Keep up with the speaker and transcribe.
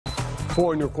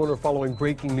Four in your corner following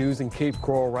breaking news in Cape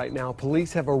Coral right now.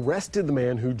 Police have arrested the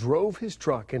man who drove his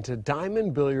truck into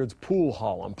Diamond Billiards pool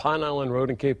hall on Pine Island Road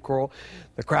in Cape Coral.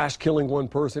 The crash killing one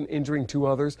person, injuring two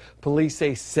others. Police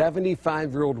say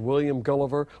 75-year-old William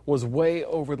Gulliver was way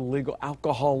over the legal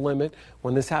alcohol limit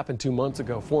when this happened 2 months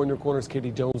ago. Four in your corner's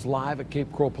Katie Jones live at Cape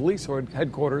Coral Police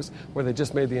headquarters where they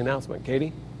just made the announcement.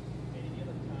 Katie?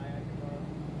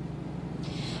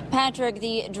 Patrick,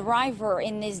 the driver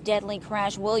in this deadly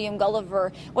crash, William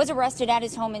Gulliver, was arrested at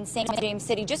his home in St. James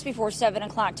City just before 7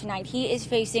 o'clock tonight. He is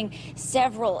facing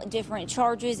several different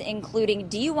charges, including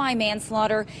DUI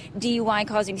manslaughter, DUI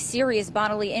causing serious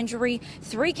bodily injury,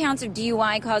 3 counts of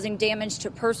DUI causing damage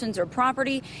to persons or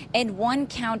property, and 1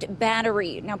 count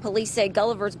battery. Now, police say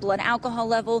Gulliver's blood alcohol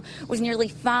level was nearly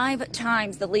 5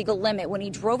 times the legal limit when he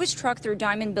drove his truck through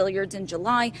Diamond Billiards in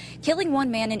July, killing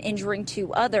 1 man and injuring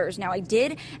 2 others. Now, I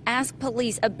did ask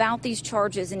police about these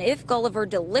charges and if Gulliver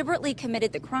deliberately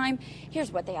committed the crime.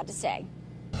 Here's what they had to say.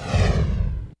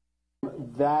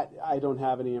 That I don't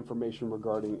have any information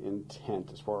regarding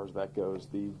intent as far as that goes.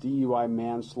 The DUI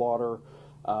manslaughter,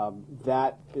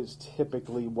 that is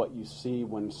typically what you see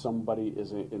when somebody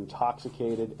is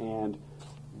intoxicated and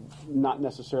not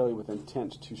necessarily with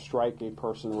intent to strike a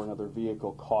person or another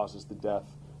vehicle causes the death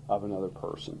of another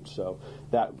person. So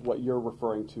that what you're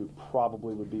referring to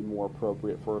probably would be more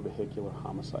appropriate for a vehicular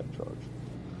homicide charge.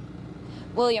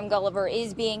 William Gulliver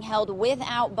is being held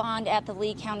without bond at the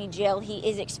Lee County Jail. He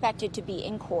is expected to be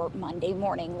in court Monday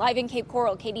morning. Live in Cape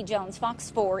Coral, Katie Jones, Fox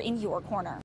 4 in your corner.